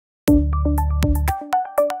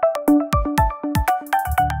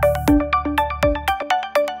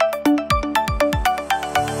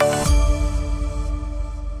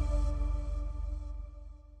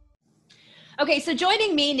Okay, so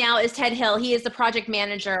joining me now is Ted Hill. He is the project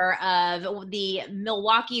manager of the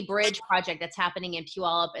Milwaukee Bridge project that's happening in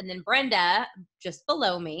Puyallup. And then Brenda, just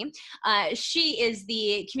below me, she is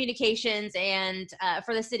the communications and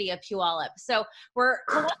for the city of Puyallup. So we're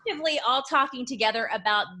collectively all talking together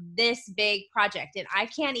about this big project. And I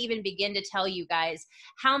can't even begin to tell you guys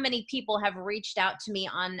how many people have reached out to me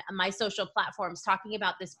on my social platforms talking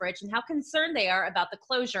about this bridge and how concerned they are about the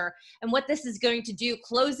closure and what this is going to do,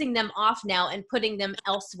 closing them off now and putting them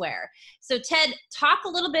elsewhere. So Ted, talk a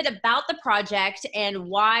little bit about the project and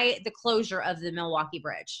why the closure of the Milwaukee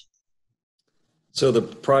Bridge. So the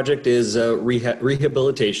project is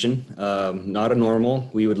rehabilitation, not a normal.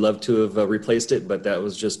 We would love to have replaced it, but that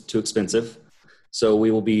was just too expensive. So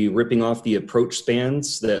we will be ripping off the approach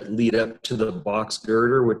spans that lead up to the box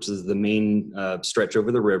girder, which is the main stretch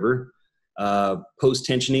over the river.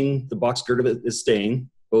 Post-tensioning the box girder that is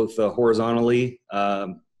staying, both horizontally,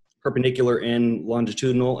 perpendicular and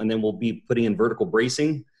longitudinal, and then we'll be putting in vertical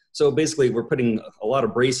bracing. So basically we're putting a lot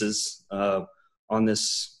of braces on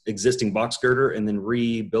this existing box girder and then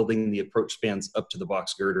rebuilding the approach spans up to the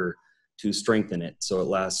box girder to strengthen it so it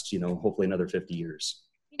lasts, hopefully another 50 years.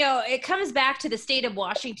 It comes back to the state of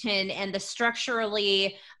Washington and the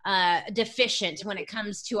structurally deficient when it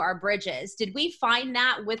comes to our bridges. Did we find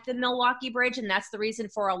that with the Milwaukee Bridge, and that's the reason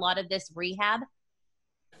for a lot of this rehab?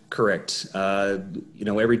 Correct.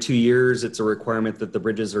 Every 2 years, it's a requirement that the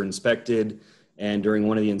bridges are inspected. And during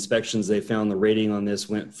one of the inspections, they found the rating on this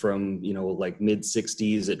went from, like mid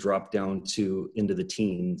 60s, it dropped down to into the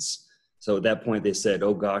teens. So at that point they said,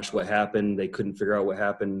 oh gosh, what happened? They couldn't figure out what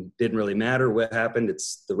happened. Didn't really matter what happened.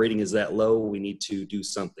 The rating is that low. We need to do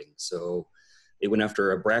something. So they went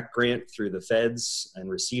after a BRAC grant through the feds and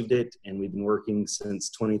received it. And we've been working since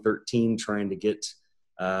 2013 trying to get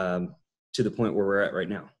to the point where we're at right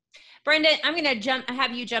now. Brenda, I'm going to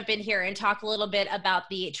have you jump in here and talk a little bit about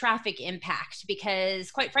the traffic impact, because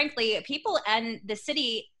quite frankly, people and the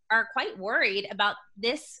city are quite worried about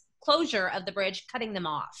this closure of the bridge cutting them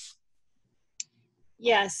off.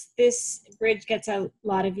 Yes, this bridge gets a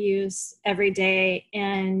lot of use every day,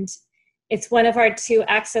 and it's one of our two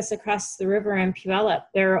access across the river in Puyallup.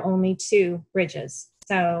 There are only two bridges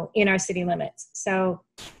in our city limits. So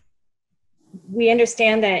we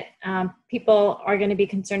understand that people are going to be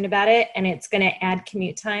concerned about it, and it's going to add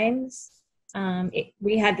commute times.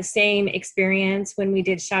 We had the same experience when we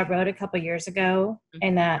did Shaw Road a couple years ago,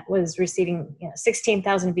 and that was receiving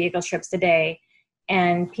 16,000 vehicle trips a day.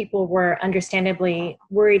 And people were understandably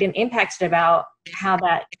worried and impacted about how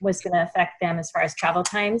that was going to affect them as far as travel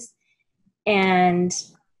times. And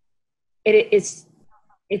it's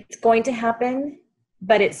going to happen,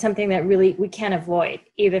 but it's something that really we can't avoid.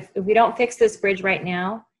 If we don't fix this bridge right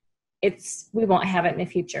now, we won't have it in the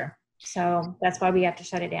future. So that's why we have to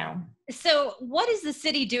shut it down. So what is the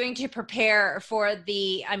city doing to prepare for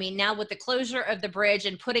now with the closure of the bridge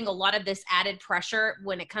and putting a lot of this added pressure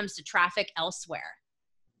when it comes to traffic elsewhere?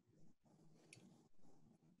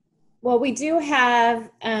 Well, we do have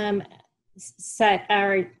set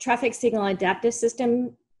our traffic signal adaptive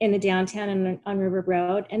system in the downtown and on River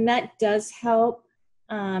Road, and that does help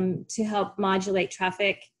to help modulate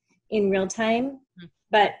traffic in real time.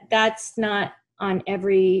 But that's not on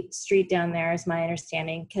every street down there, is my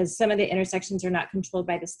understanding, because some of the intersections are not controlled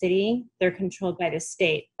by the city, they're controlled by the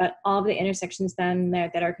state. But all of the intersections down there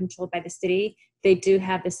that are controlled by the city, they do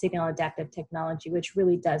have the signal adaptive technology, which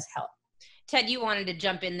really does help. Ted, you wanted to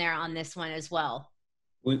jump in there on this one as well.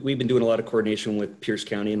 We've been doing a lot of coordination with Pierce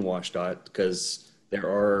County and WashDOT because there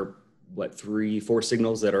are, 3-4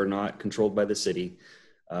 signals that are not controlled by the city.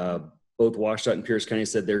 Both WashDOT and Pierce County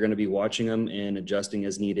said they're going to be watching them and adjusting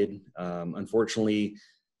as needed. Unfortunately,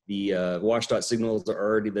 the WashDOT signals are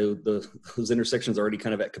already, those intersections are already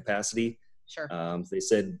kind of at capacity. Sure. They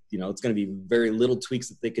said, it's going to be very little tweaks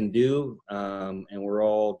that they can do. And we're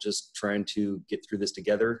all just trying to get through this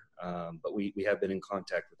together. But we have been in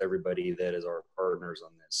contact with everybody that is our partners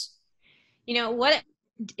on this. What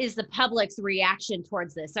is the public's reaction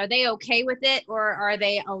towards this? Are they okay with it, or are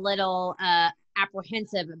they a little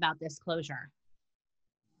apprehensive about this closure?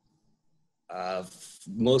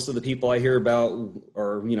 Most of the people I hear about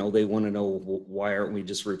are, they want to know why aren't we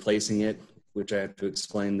just replacing it, which I have to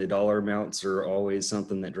explain. The dollar amounts are always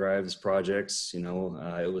something that drives projects. It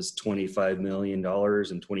was $25 million in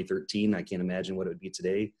 2013. I can't imagine what it would be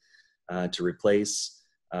today to replace.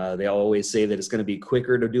 They always say that it's going to be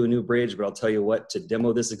quicker to do a new bridge, but I'll tell you what, to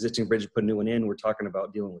demo this existing bridge and put a new one in, we're talking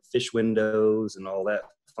about dealing with fish windows and all that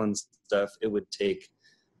fun stuff. It would take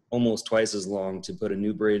almost twice as long to put a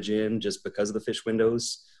new bridge in just because of the fish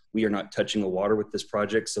windows. we are not touching the water with this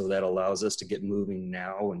project. So that allows us to get moving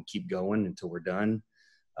now and keep going until we're done.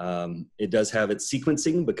 It does have its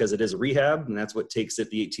sequencing because it is a rehab, and that's what takes it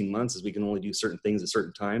the 18 months is we can only do certain things at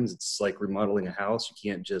certain times. It's like remodeling a house.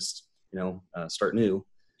 You can't just, start new.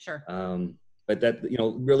 Sure. But that,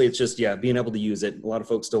 really it's just, being able to use it. A lot of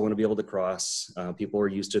folks don't want to be able to cross. People are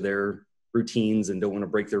used to their routines and don't want to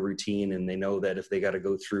break their routine. And they know that if they got to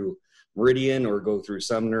go through Meridian or go through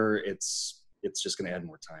Sumner, it's just going to add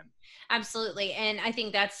more time. Absolutely. And I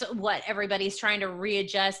think that's what everybody's trying to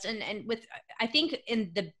readjust. And with, I think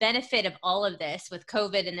in the benefit of all of this with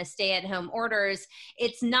COVID and the stay-at-home orders,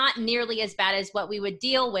 it's not nearly as bad as what we would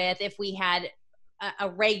deal with if we had a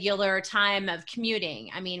regular time of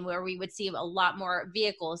commuting. I mean, where we would see a lot more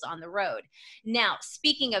vehicles on the road. Now,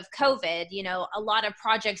 speaking of COVID, a lot of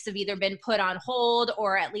projects have either been put on hold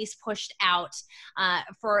or at least pushed out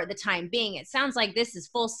for the time being. It sounds like this is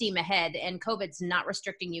full steam ahead and COVID's not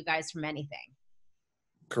restricting you guys from anything.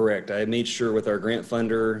 Correct. I made sure with our grant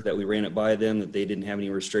funder that we ran it by them that they didn't have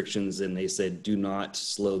any restrictions, and they said, do not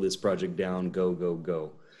slow this project down, go, go,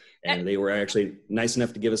 go. And they were actually nice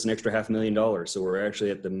enough to give us an extra $500,000. So we're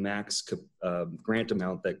actually at the max grant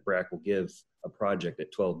amount that BRAC will give a project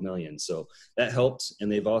at $12 million. So that helped.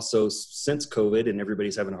 And they've also, since COVID and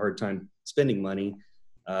everybody's having a hard time spending money,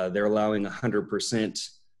 they're allowing 100%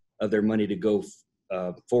 of their money to go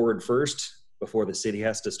forward first before the city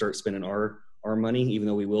has to start spending our money. Even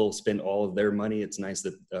though we will spend all of their money, it's nice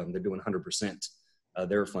that they're doing 100%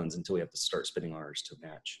 their funds until we have to start spending ours to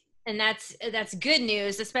match. And that's good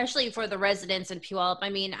news, especially for the residents in Puyallup.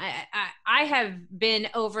 I mean, I have been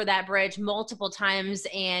over that bridge multiple times,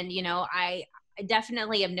 and I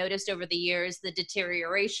definitely have noticed over the years the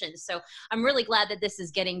deterioration. So I'm really glad that this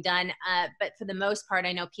is getting done. But for the most part,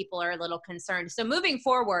 I know people are a little concerned. So moving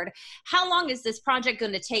forward, how long is this project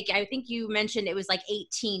going to take? I think you mentioned it was like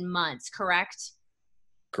 18 months, correct?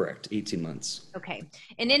 Correct. 18 months. Okay.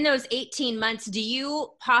 And in those 18 months, do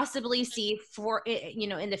you possibly see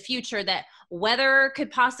in the future that weather could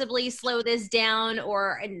possibly slow this down,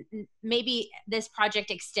 or maybe this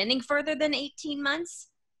project extending further than 18 months?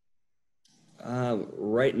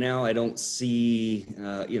 Right now, I don't see,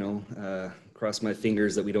 cross my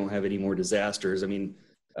fingers that we don't have any more disasters. I mean,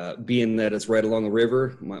 being that it's right along the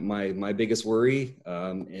river, my biggest worry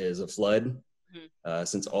is a flood.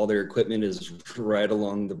 Since all their equipment is right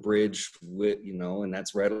along the bridge, and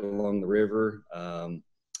that's right along the river.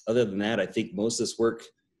 Other than that, I think most of this work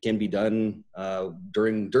can be done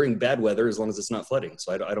during bad weather as long as it's not flooding.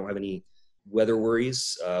 So I don't have any weather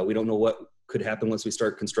worries. We don't know what could happen once we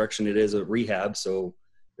start construction. It is a rehab, so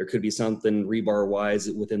there could be something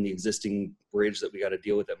rebar-wise within the existing bridge that we got to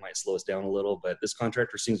deal with that might slow us down a little. But this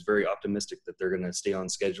contractor seems very optimistic that they're going to stay on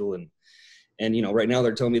schedule. And right now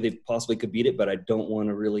they're telling me they possibly could beat it, but I don't want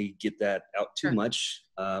to really get that out too much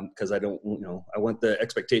because I don't, I want the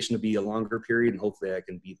expectation to be a longer period, and hopefully I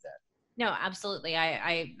can beat that. No, absolutely.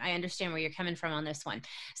 I understand where you're coming from on this one.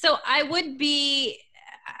 So I would be,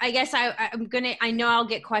 I guess I know I'll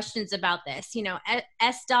get questions about this,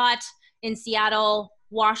 SDOT in Seattle,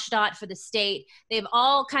 WashDOT for the state, they've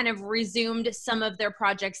all kind of resumed some of their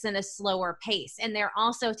projects in a slower pace, and they're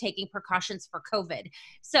also taking precautions for COVID.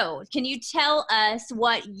 So can you tell us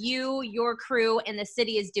what your crew, and the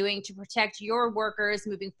city is doing to protect your workers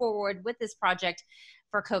moving forward with this project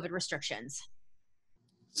for COVID restrictions?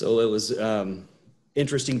 So it was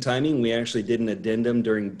interesting timing. We actually did an addendum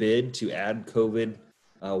during bid to add COVID.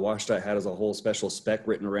 WashDOT had as a whole special spec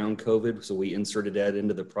written around COVID, so we inserted that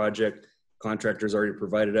into the project. Contractors already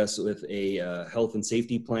provided us with a health and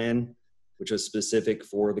safety plan, which was specific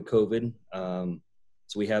for the COVID. So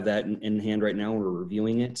we have that in hand right now. We're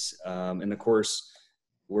reviewing it. And of course,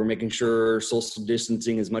 we're making sure social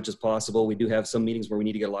distancing as much as possible. We do have some meetings where we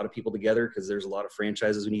need to get a lot of people together because there's a lot of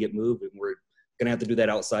franchises we need to get moved, and we're going to have to do that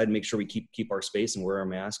outside and make sure we keep our space and wear our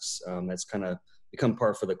masks. That's kind of become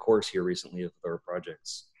par for the course here recently with our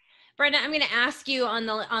projects. Brenda, I'm going to ask you on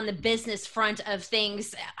the business front of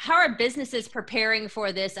things. How are businesses preparing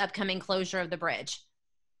for this upcoming closure of the bridge?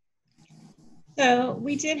 So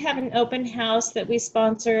we did have an open house that we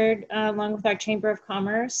sponsored along with our Chamber of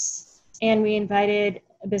Commerce, and we invited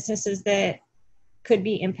businesses that could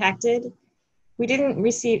be impacted. We didn't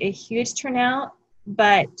receive a huge turnout,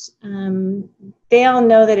 but they all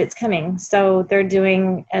know that it's coming. So they're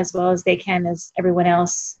doing as well as they can as everyone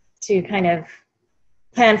else to kind of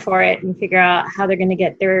plan for it and figure out how they're going to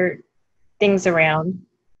get their things around.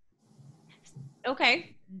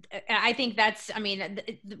 Okay. I think that's, I mean,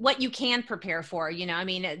 what you can prepare for, you know, I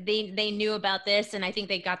mean, they knew about this, and I think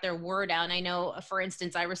they got their word out. And I know, for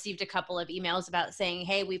instance, I received a couple of emails about saying,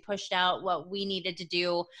 hey, we pushed out what we needed to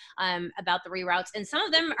do about the reroutes. And some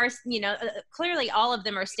of them are, you know, clearly all of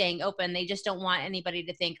them are staying open. They just don't want anybody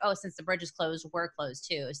to think, oh, since the bridge is closed, we're closed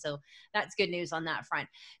too. So that's good news on that front.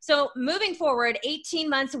 So moving forward, 18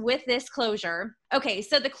 months with this closure. Okay,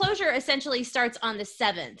 so the closure essentially starts on the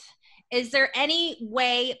 7th. Is there any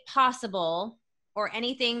way possible, or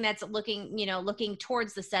anything that's looking, you know, looking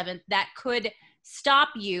towards the 7th that could stop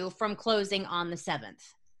you from closing on the 7th?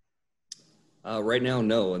 Right now,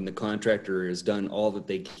 no. And the contractor has done all that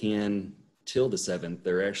they can till the 7th.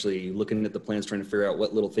 They're actually looking at the plans, trying to figure out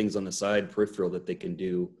what little things on the side peripheral that they can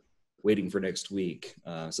do, waiting for next week.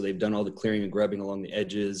 So they've done all the clearing and grubbing along the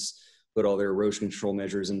edges, put all their erosion control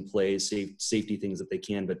measures in place, safety things that they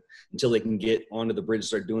can. But until they can get onto the bridge and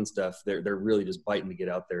start doing stuff, they're really just biting to get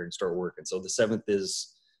out there and start working. So the 7th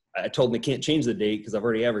is, I told them they can't change the date because I've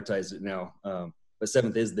already advertised it now. But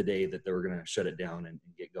 7th is the day that they were going to shut it down and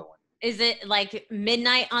get going. Is it like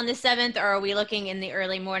midnight on the 7th, or are we looking in the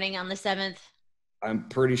early morning on the 7th? I'm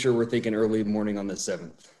pretty sure we're thinking early morning on the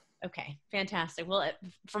 7th. Okay, fantastic. Well,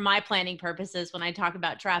 for my planning purposes, when I talk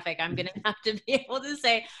about traffic, I'm going to have to be able to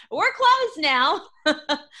say, we're closed now.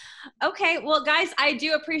 Okay, well, guys, I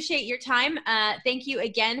do appreciate your time. Thank you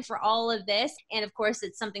again for all of this. And of course,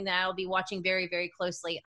 it's something that I will be watching very, very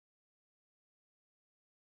closely.